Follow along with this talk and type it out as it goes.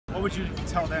what would you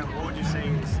tell them? What would you say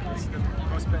is the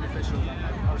most beneficial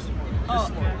about our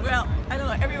sport? Well, I don't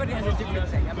know. Everybody has a different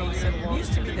thing. I mean, so it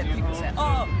used to be that people said,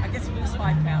 "Oh, I guess you lose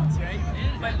 5 pounds, right?"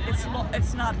 But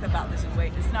it's not about losing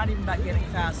weight. It's not even about getting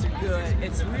fast or good.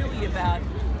 It's really about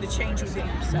the change within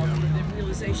yourself, the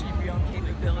realization of your own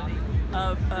capability.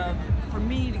 For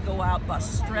me to go out,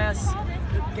 bust stress,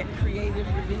 get creative,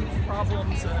 relieve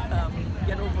problems,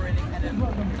 get over any kind of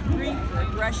grief or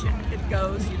aggression. It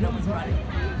goes, you know, with running,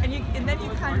 and then you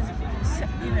kind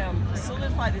of,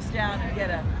 solidify this down and get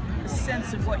a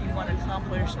sense of what you want to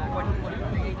accomplish and what you want to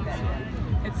create that day.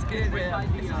 It's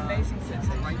an amazing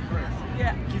sensation.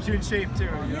 Yeah. Keeps you in shape too.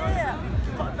 You know? Yeah.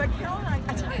 But Kel and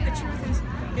I tell you the truth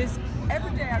is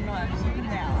every day I run, even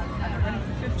now, I've been running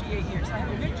for 58 years. I have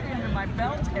a victory under my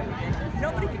belt every day.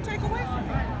 Nobody can take away from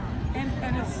me.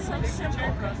 And it's so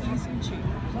simple, easy and cheap.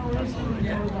 Absolutely.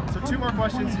 Yeah. So 2 more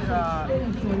questions.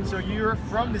 So you're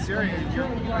from this area.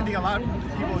 I think a lot of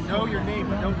people know your name,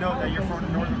 but don't know that you're from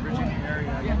the Northern Virginia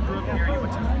area. You grew up here. You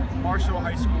went to Marshall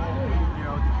High School. You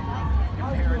know, your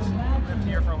parents lived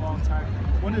here for a long time.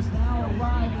 What is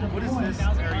this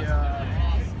area,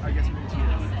 I guess, mean to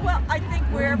you? Well, I think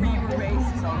wherever you were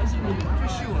raised is always home, for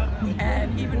sure.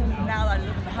 And even now I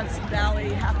live in the Hudson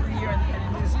Valley half the year in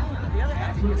New Zealand. The other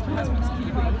half because my husband's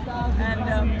Kiwi,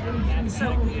 and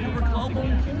so we're global,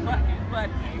 but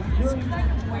it's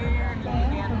kind of where you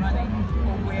began running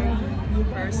or where you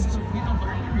first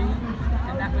learned to read,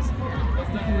 and that was here.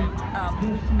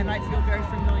 And I feel very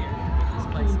familiar with this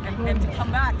place. And to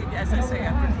come back, as I say,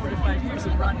 after 45 years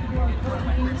of running, one of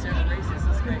my first ever races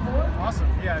is great. Awesome.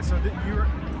 Yeah. So the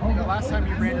last time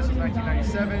you ran this was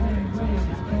 1997. So this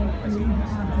is first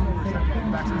time you came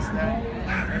back since then.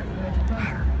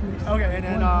 Okay, and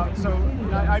then so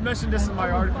I mentioned this in my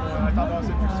article, and I thought that was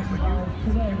interesting. But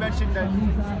you mentioned that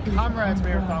Comrades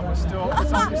Marathon was still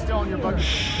on your bucket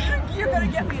list. You're gonna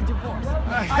get me a divorce.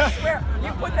 I swear.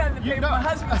 You put that in the paper. My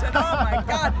husband said, "Oh my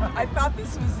God, I thought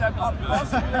this was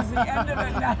Boston was the end of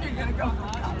it. Now you're gonna go for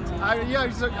Cal." Yeah.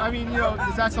 So, I mean,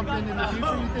 is that something in the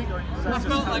future you think, or is that I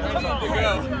felt like I need to go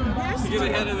to get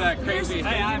ahead of that crazy.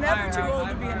 You're never too old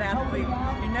to be an athlete.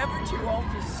 You're never too old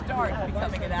to start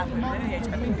becoming an athlete at any age.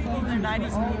 I mean, people in their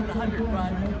 90s and even 100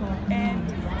 run,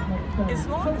 and as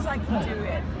long as I can do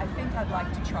it, I think I'd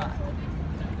like to try.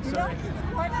 So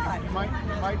why not? You might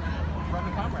run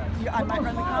the Comrades. Yeah, I might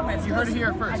run the Comrades. You heard it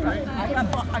here first, right?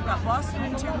 I've got Boston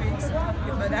in 2 weeks.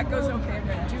 If that goes okay, I'm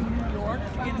going to do New York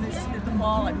in the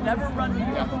fall. I've never run New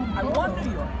York. I won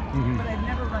New York, but I've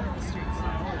never run in the streets.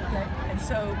 Okay, and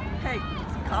so hey,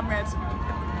 Comrades.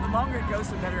 The longer it goes,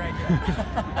 the better I do.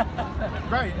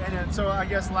 Right, and then, so I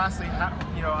guess lastly,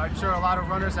 I'm sure a lot of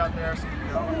runners out there,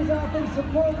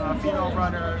 female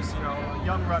runners,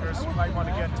 young runners might want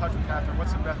to get in touch with Kathrine.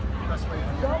 What's the best way to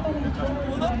get in touch with her?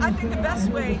 Well, look, I think the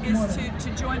best way is to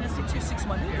join us at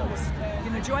 261 Fearless.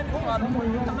 Join the club,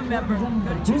 become a member, go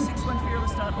to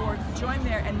 261fearless.org, join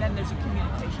there, and then there's a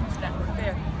communications network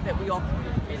there that we all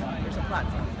communicate on. There's a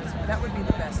platform. That would be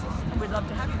the best. We'd love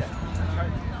to have you there. All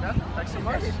right. Yeah, thanks so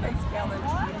much. Thanks, Cal.